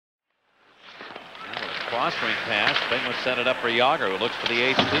cross-ring pass. Binghamton set it up for Yager, who looks for the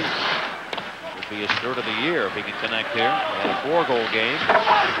ace too. Would be his third of the year if he can connect here. He had a 4-goal game.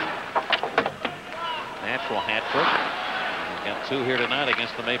 Natural hat trick. He's got 2 here tonight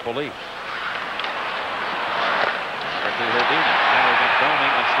against the Maple Leafs. To Herdina. Now we got Domi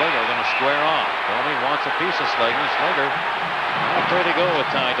and Slegr going to square off. Domi wants a piece of Slegr. Slegr not afraid to go with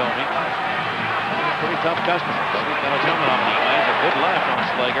Ty Domi. Pretty tough customer. Domi's got a helmet on. He lands a good left on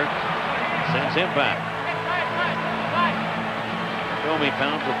Slegr. Sends him back. Domi,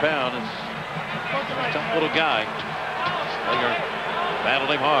 pound for pound, is a tough little guy. Slegr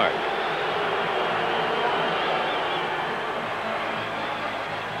battled him hard.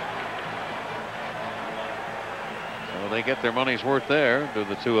 They get their money's worth there to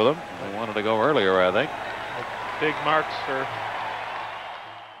the two of them. They wanted to go earlier, I think. Big marks for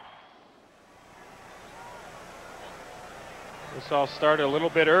this. All started a little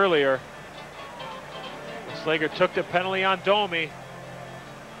bit earlier. Slegr took the penalty on Domi. It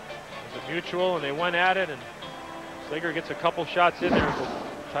was a mutual, and they went at it, and Slegr gets a couple shots in there.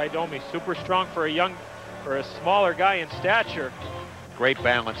 Ty Domi, super strong for a smaller guy in stature. Great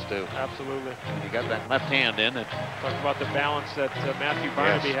balance too. Absolutely. You got that left hand in it. Talk about the balance that Matthew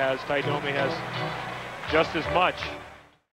Barnaby has. Ty Domi has just as much.